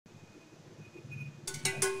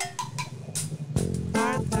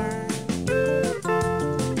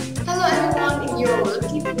Hello everyone, if you're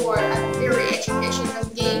looking for a very educational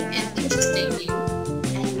game and interesting game,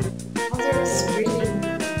 and other reading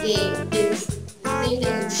game is the thing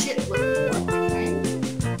that you should look for, okay?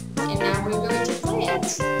 And now we're going to play it.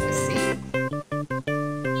 Let's see.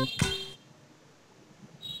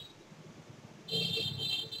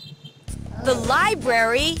 The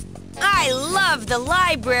library? I love the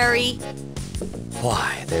library!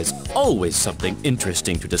 Why, there's always something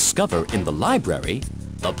interesting to discover in the library.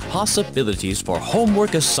 The possibilities for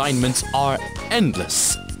homework assignments are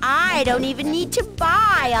endless. I don't even need to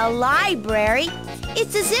buy a library.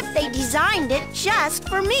 It's as if they designed it just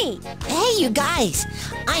for me. Hey, you guys!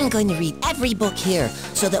 I'm going to read every book here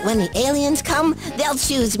so that when the aliens come, they'll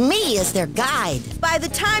choose me as their guide. By the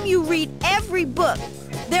time you read every book,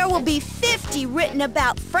 there will be 50 written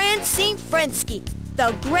about Francine Frensky,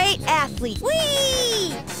 the great athlete.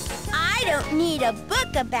 Whee! I don't need a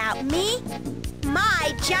book about me.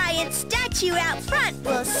 My giant statue out front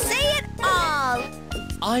will say it all.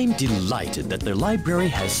 I'm delighted that the library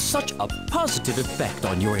has such a positive effect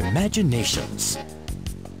on your imaginations.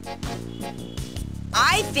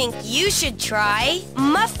 I think you should try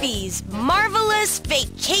Muffy's Marvelous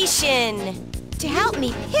Vacation. To help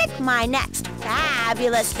me pick my next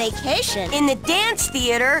fabulous vacation. In the dance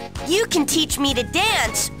theater, you can teach me to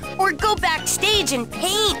dance or go backstage and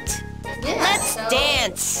paint. Yeah, Let's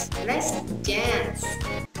dance. Let's dance.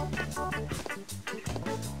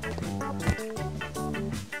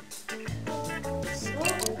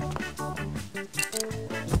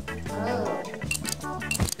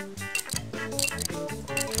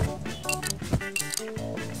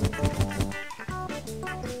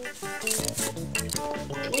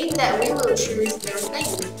 It means that we will choose their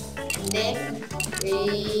things, and then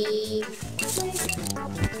we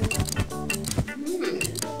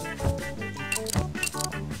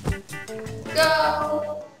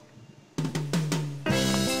go.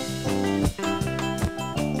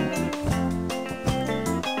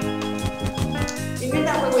 It means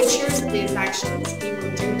that when we choose these actions, we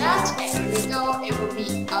will do that, and when we go, it will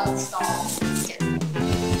be a song.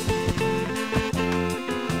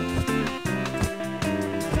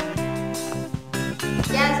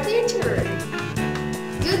 Yes, teacher.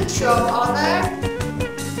 Good job, Honor.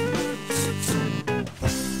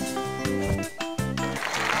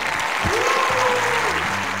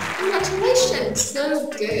 Congratulations, so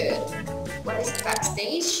good. What is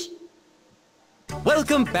backstage?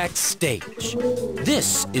 Welcome backstage.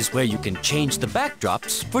 This is where you can change the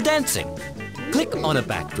backdrops for dancing. Click on a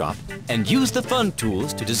backdrop and use the fun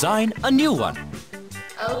tools to design a new one.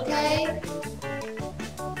 Okay.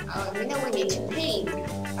 Oh, we know we need to paint.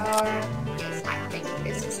 Yes, I think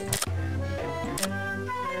this is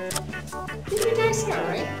pretty nice here,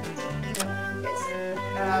 right? Yes.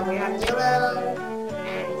 We have yellow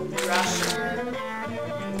and Russian.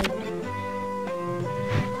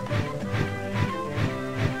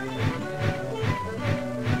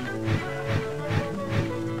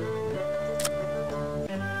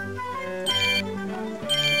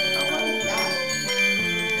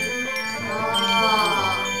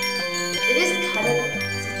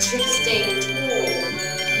 Interesting tool.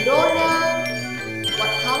 You don't know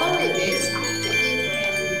what color it is. I think you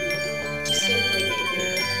can just simply do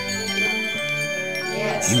it.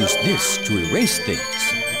 Yes. Use this to erase things.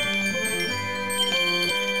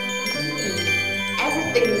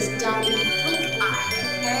 Everything is done in a blink eye,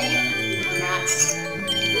 okay? That's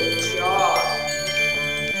good job.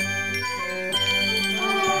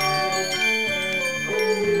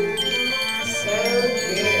 Ooh, so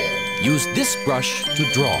good. Use this brush to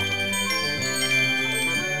draw.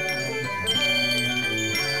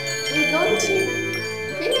 We're going to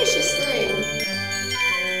finish this thing.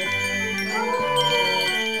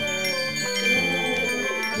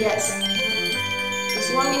 Yes. Just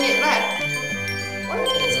 1 minute left. 1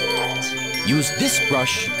 minute left. Use this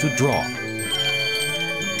brush to draw.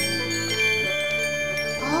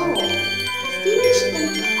 Oh, finish them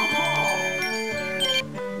all.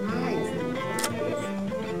 Nice.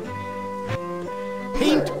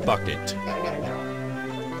 Paint bucket.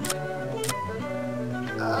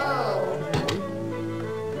 No. Oh.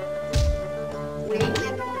 Make it.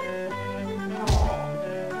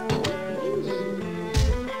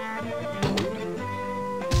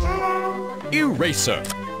 Eraser.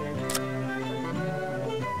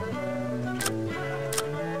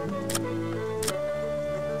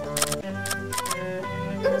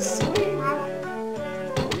 Oops, we have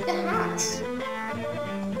the hat.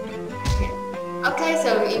 Okay, so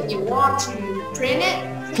if you want to print it,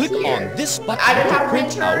 Click here. on this I button don't to have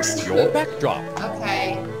print out printers. your backdrop.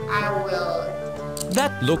 Okay, I will.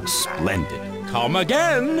 That looks splendid. Come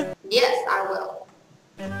again. Yes, I will.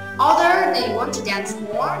 Other, do you want to dance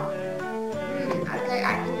more? Okay,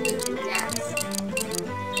 I can do the dance.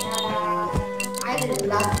 I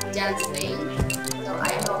love dancing, so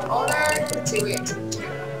I hope Other to do it too.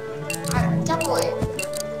 Double it.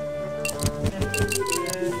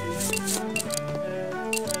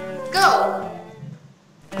 Go!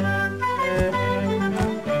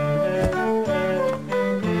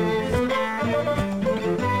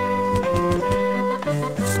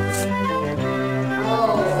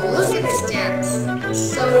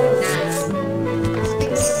 So nice.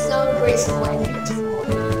 It's so graceful and beautiful.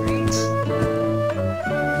 Right?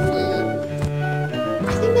 I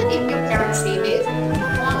think that if your parents see this, they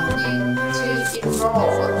want you to enroll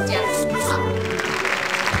for the dance club.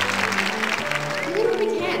 You really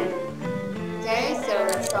can. Okay, so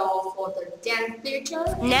that's all for the dance theater.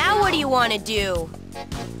 Now what do you want to do?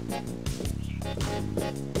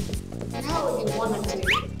 Now what do you want to do?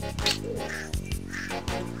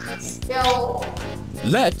 Spell.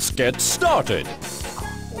 Let's get started.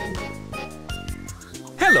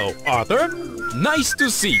 Hello, Arthur. Nice to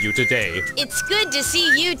see you today. It's good to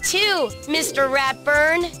see you too, Mr.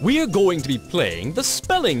 Ratburn. We're going to be playing the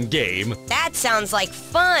spelling game. That sounds like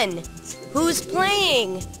fun. Who's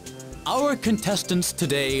playing? Our contestants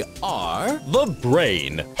today are the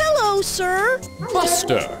Brain, Hello, sir.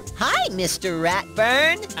 Buster, Hi, Mr.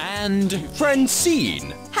 Ratburn. and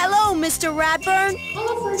Francine. Hello, Mr. Ratburn.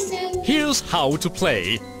 Hello, person. Here's how to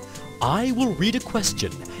play. I will read a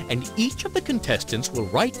question, and each of the contestants will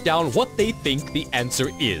write down what they think the answer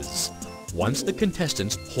is. Once the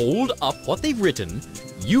contestants hold up what they've written,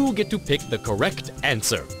 you get to pick the correct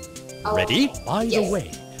answer. Ready? By the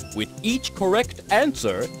way, with each correct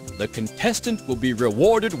answer, the contestant will be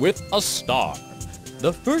rewarded with a star.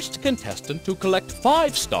 The first contestant to collect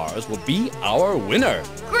 5 stars will be our winner.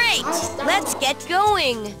 Great! Let's get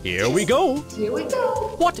going. Here we go. Here we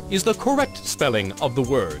go. What is the correct spelling of the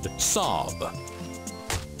word sob?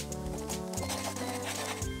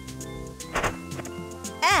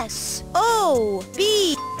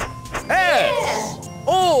 S-O-B. S-O-B.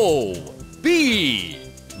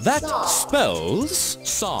 That Sob. spells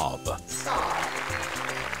sob. Sob.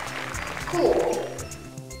 Cool.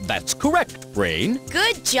 That's correct, Brain.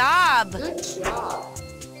 Good job. Good job.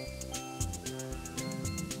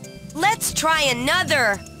 Let's try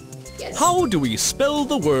another. Yes. How do we spell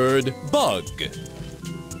the word bug?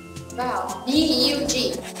 Wow.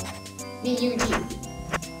 B-U-G. B-U-G.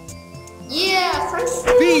 Yeah, first.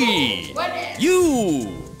 What is?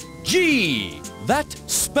 B-U-G. That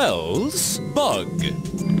spells bug.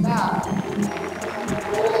 Wow.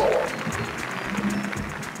 Cool.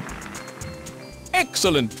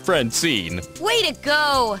 Excellent, Francine. Way to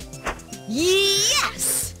go.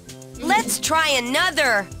 Yes! Let's try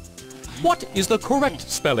another. What is the correct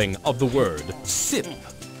spelling of the word sip?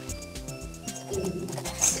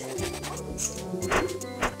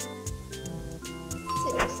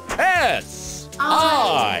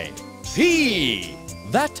 S-I-P.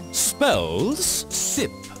 That spells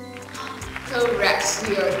sip. Correct.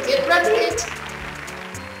 You're good, Rocket.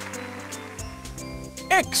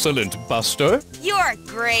 Excellent, Buster. You're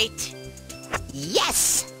great.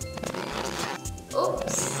 Yes!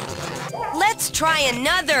 Oops. Let's try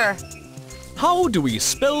another. How do we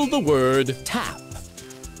spell the word tap?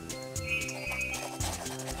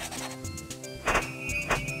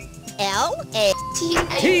 L-A.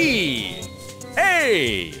 T-A.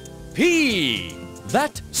 T-A-P.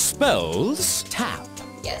 That spells tap.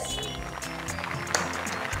 Yes.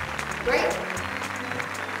 Great.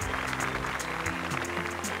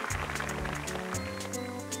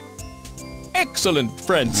 Excellent,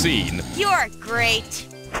 Francine. You're great.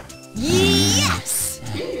 Yes!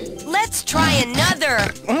 Let's try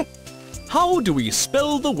another. How do we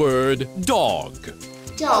spell the word dog?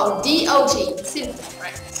 Dog. D-O-G. Simple,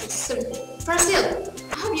 right? So simple. Francine,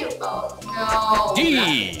 how do you spell? No.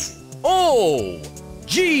 D-O-G.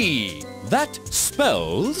 That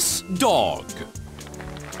spells dog.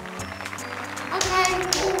 Okay,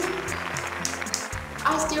 cool.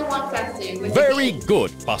 I still want Francine with Very the B.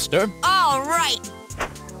 good, Buster. All right.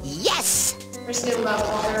 Yes! Francine love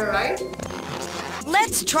water, right?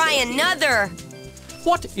 Let's try another.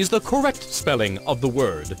 What is the correct spelling of the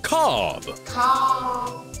word cob?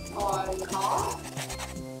 Car or car?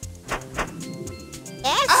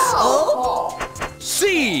 S-O. Oh,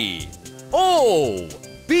 C-O-B.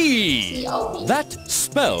 C-O-B. That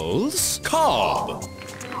spells cob.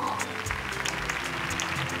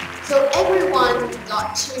 So everyone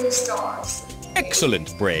got 2 stars.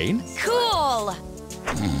 Excellent, Brain. Cool.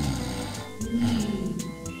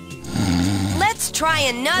 Let's try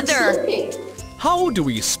another. Slipping. How do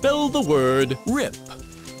we spell the word rip?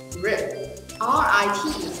 Rip.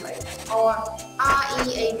 R-I-T. Right? Or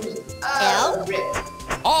R-E-A-P. L?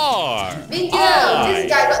 Rip. R. Bingo! I.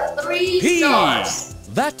 This guy got 3 P. stars.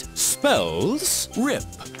 That spells rip.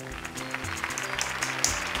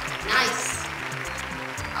 Nice.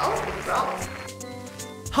 Oh, wrong.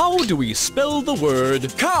 How do we spell the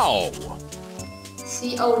word cow?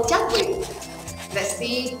 C-O-W. Let's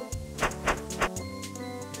see.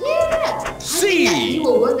 Yeah! C. I think that you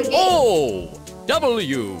will win the game.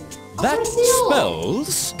 O-W. That Brazil.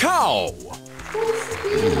 spells cow.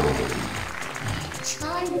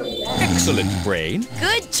 Try your best. Excellent, Brain.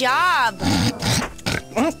 Good job.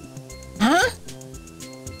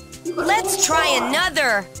 You got Let's 4 try stars.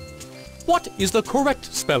 another. What is the correct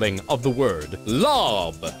spelling of the word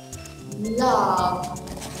lob? Love.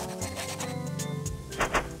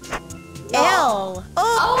 L. O.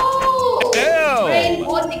 Oh! L. Brain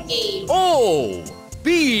won the game.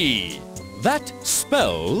 O-B. That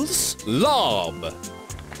spells lob.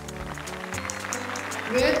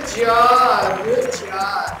 Good job. Good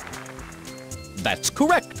job. That's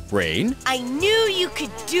correct, Brain. I knew you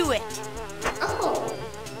could do it. Oh,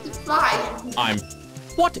 it's fine.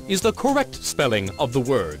 What is the correct spelling of the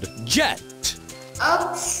word jet?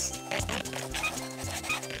 Oops.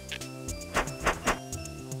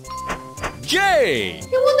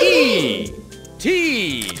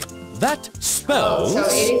 J-E-T. That spells So it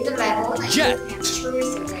is the level that jet. you can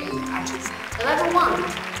choose the way I choose the level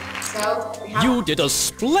 1. So we have You did a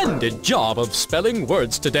splendid job of spelling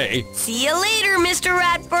words today. See you later, Mr.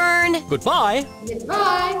 Ratburn. Goodbye.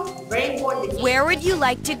 goodbye. Brain won the game. Where would you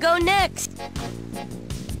like to go next?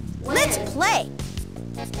 Let's play.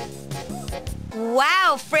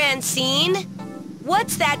 Wow, Francine.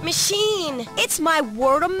 What's that machine? It's my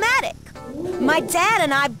word-o-matic. My dad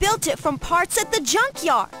and I built it from parts at the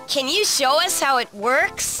junkyard. Can you show us how it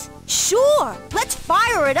works? Sure, let's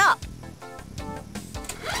fire it up.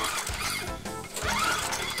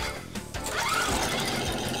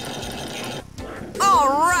 All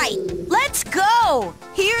right, let's go.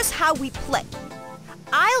 Here's how we play.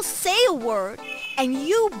 I'll say a word, and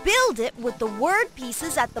you build it with the word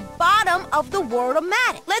pieces at the bottom of the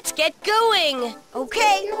word-o-matic. Let's get going.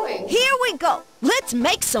 Okay, Get going. here we go. Let's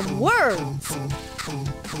make some words.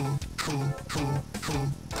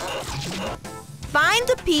 Find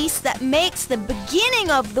the piece that makes the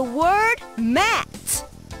beginning of the word mat.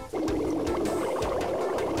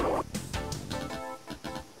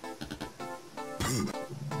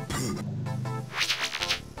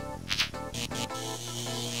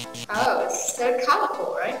 Oh, it's so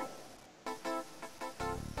colorful, right?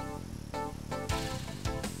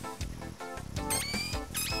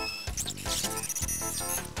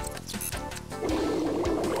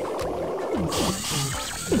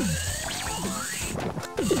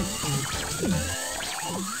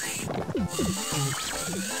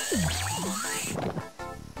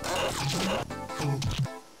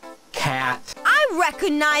 Cat. I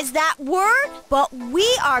recognize that word, but we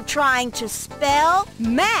are trying to spell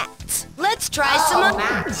mat. Let's try some Oh, of...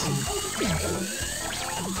 Matt.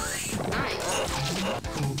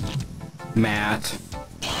 Nice. Matt.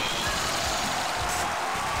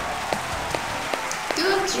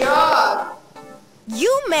 Good job.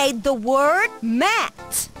 You made the word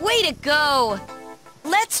mat. Way to go.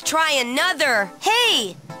 Let's try another.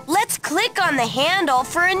 Hey, let's click on the handle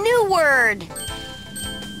for a new word.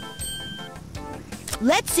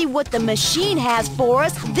 Let's see what the machine has for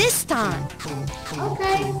us this time.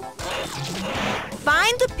 Okay.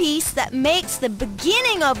 Find the piece that makes the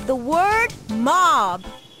beginning of the word mob.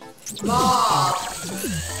 Mob.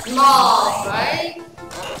 Mob, right?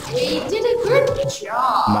 We did a good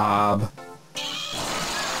job. Mob.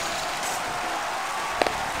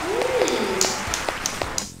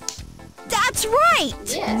 That's right,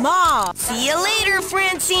 Yes. mob. See you later,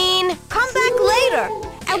 Francine. Come back later,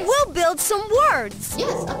 and we'll build some words.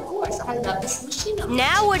 Yes, of course. I love this machine.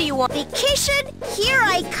 Now what do you want? Vacation, here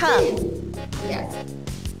I come. Yes.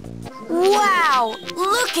 Wow,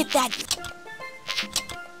 look at that.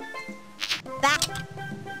 That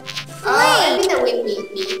Oh, I think that we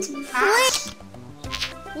need to hatch.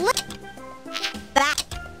 that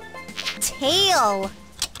tail.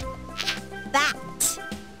 That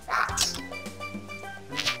That.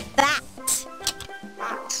 that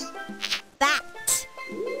That. that.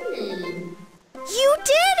 Hmm. You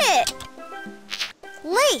did it!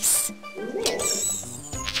 Lace,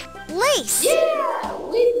 This. lace. Yeah,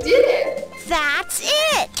 we did it. That's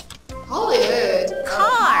it. Hollywood.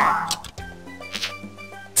 Car.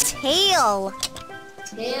 Tail.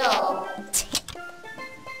 Tail.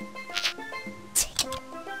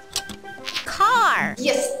 Car.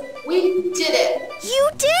 Yes, we did it. You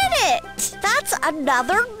did it! That's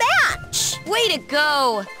another match. Way to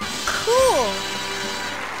go! Cool.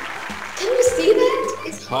 Can you see that?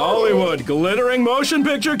 It's Hollywood, glittering motion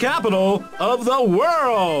picture capital of the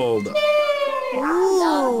world.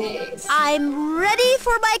 Ooh. Nice. I'm ready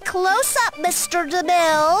for my close-up, Mr.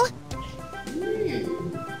 DeMille.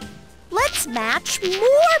 Let's match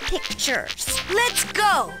more pictures. Let's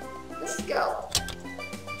go! Let's go.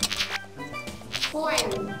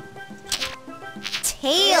 Coin.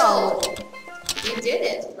 Tail. You did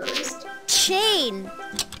it first. Chain.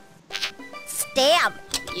 Stamp.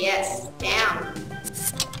 Yes, down.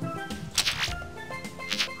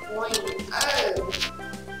 Coin. Oh.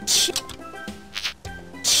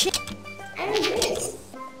 And this.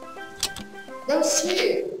 Those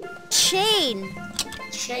two. Chain.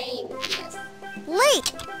 Chain. Yes. Lake.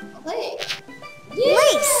 Play.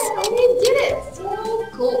 Lace. We did it. So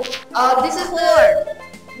cool. This is the...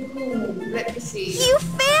 let me see. You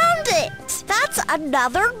found it. That's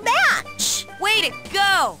another match. Way to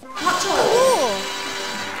go! Hot Cool.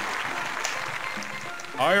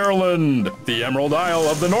 Ireland, the Emerald Isle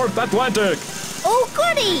of the North Atlantic. Oh,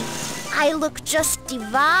 goody. I look just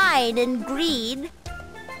divine in green.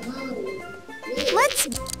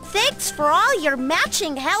 Thanks for all your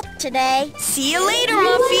matching help today. See you later,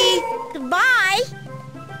 Muffy! Goodbye.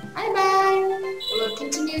 Bye-bye. We'll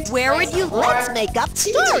continue to Where play would you- some more Let's make up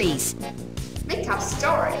stories. Make up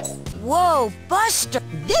stories. Whoa, Buster!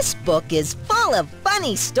 This book is full of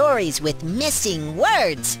funny stories with missing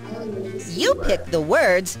words. You pick the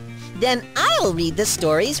words, then I'll read the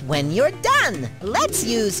stories when you're done. Let's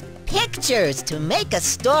use pictures to make a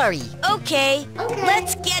story. Okay, Okay.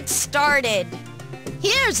 let's get started.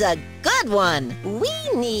 Here's a good one. We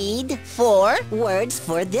need 4 words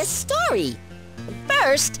for this story.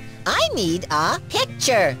 First, I need a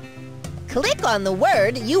picture. Click on the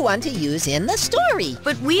word you want to use in the story.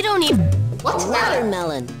 But we don't even...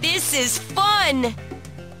 Watermelon. This is fun!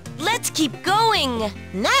 Let's keep going!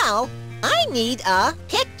 Now, I need a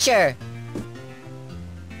picture.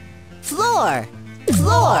 Floor.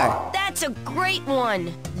 Floor. That's a great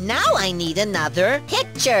one! Now I need another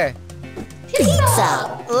picture.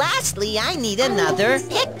 Pizza. Lastly, I need another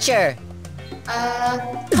picture.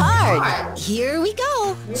 Card. Here we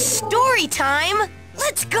go. Story time!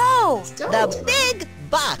 Let's go! The big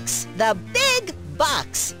box. The big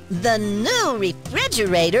box. The new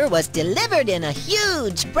refrigerator was delivered in a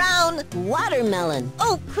huge brown watermelon.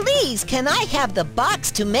 Oh, please, can I have the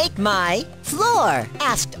box to make my floor?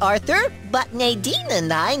 Asked Arthur, but Nadine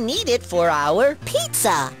and I need it for our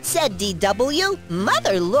pizza, said DW.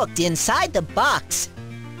 Mother looked inside the box.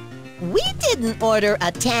 We didn't order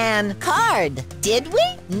a tan card, did we?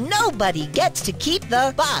 Nobody gets to keep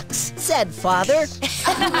the box, said Father.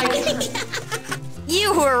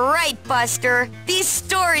 You were right, Buster. These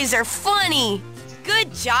stories are funny.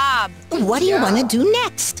 Good job. What do you want to do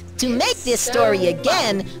next? To make this story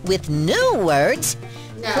again with new words,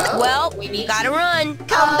 No. Well, we need gotta to... run.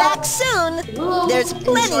 come back soon. There's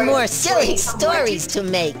plenty more silly stories to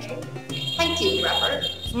make. Thank you, Robert.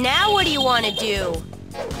 Now what do you want to do?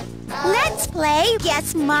 Let's play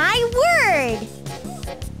Guess My Word.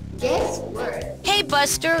 Guess word. Hey,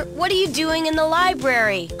 Buster, what are you doing in the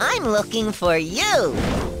library? I'm looking for you.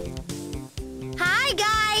 Hi,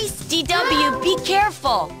 guys. DW, be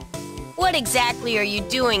careful. What exactly are you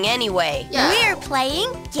doing anyway? Yeah. We're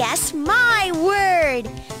playing Guess My Word.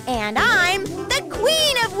 And I'm the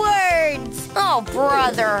Queen of Words. Oh,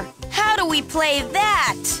 brother. How do we play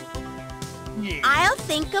that? I'll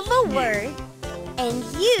think of a word, and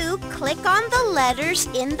you click on the letters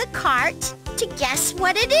in the cart to guess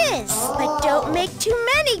what it is. But don't make too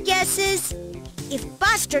many guesses. If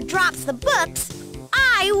Buster drops the books,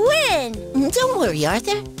 I win. Don't worry,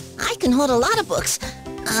 Arthur. I can hold a lot of books.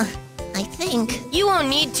 I think. You won't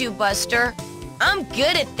need to, Buster. I'm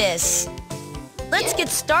good at this. Let's get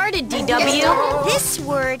started, DW. This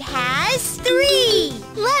word has 3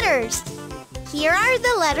 letters. Here are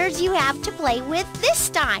the letters you have to play with this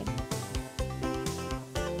time.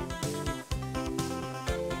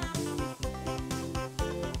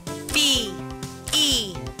 B,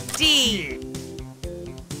 E, D.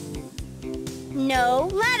 No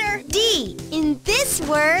letter D in this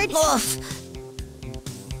word. Oof.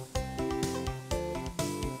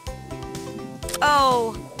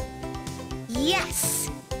 O. Yes.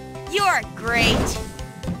 You're great.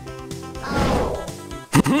 Oh.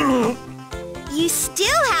 You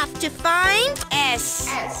still have to find S.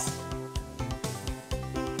 S.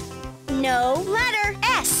 no letter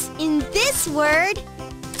S in this word.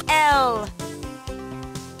 L.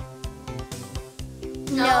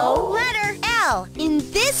 No letter L in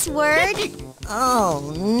this word.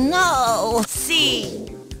 Oh, no. C.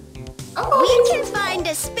 We can find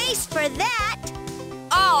a space for that.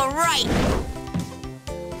 All right.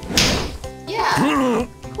 Yeah.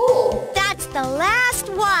 Cool. That's the last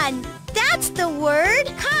one. That's the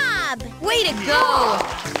word cob. Way to go.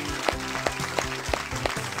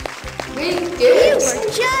 Really You good.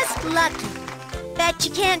 were just lucky. Bet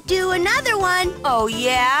you can't do another one. Oh,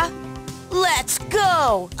 yeah? Let's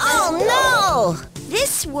go. Oh, no.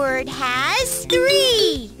 This word has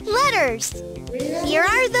 3 letters. Really? Here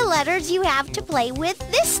are the letters you have to play with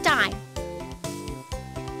this time.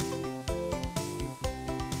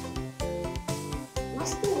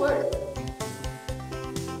 What's the word?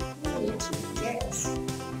 I need to guess.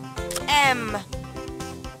 M.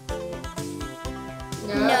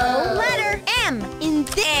 No letter M in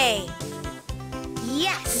this. A.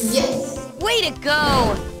 Yes. Yes. Way to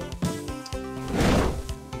go.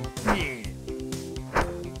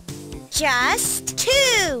 Just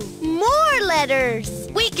 2 more letters.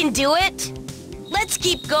 We can do it. Let's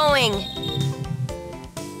keep going.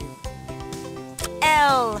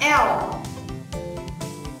 L. L.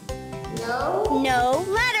 No. No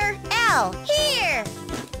letter L. Here.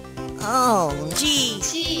 Oh, G.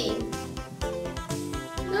 T.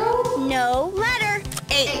 No. No letter.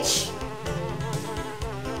 H.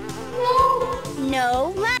 No.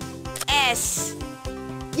 No letter. S.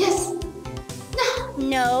 Yes. No.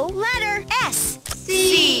 No letter S.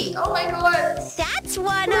 C. Oh my god. That's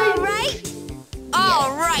one, all right.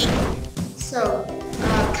 All right. So,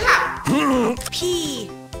 cap. P.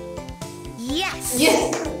 Yes.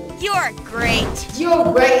 Yes. You're great.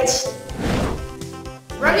 You're great.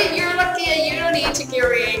 Rabbit, you're lucky and you don't need to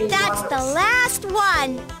carry any That's the bottles. last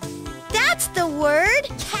one. That's the word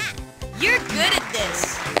cat. You're good at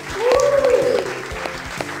this. Woo.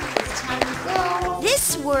 It's time to go.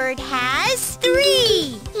 This word has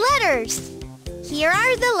 3 letters. Here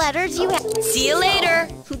are the letters you have. See you later.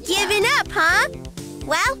 Giving up, huh?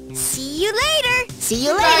 Well, see you later. see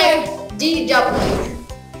you later. Bye. DW.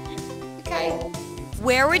 Okay.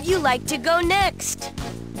 Where would you like to go next?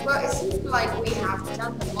 Well, it seems like we have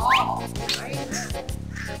done them all, right?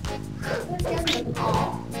 We've done them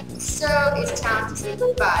all. So it's time to say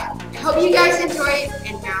goodbye. I hope you guys enjoyed,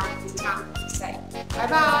 and now it's time to say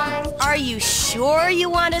bye-bye. Are you sure you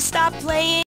want to stop playing?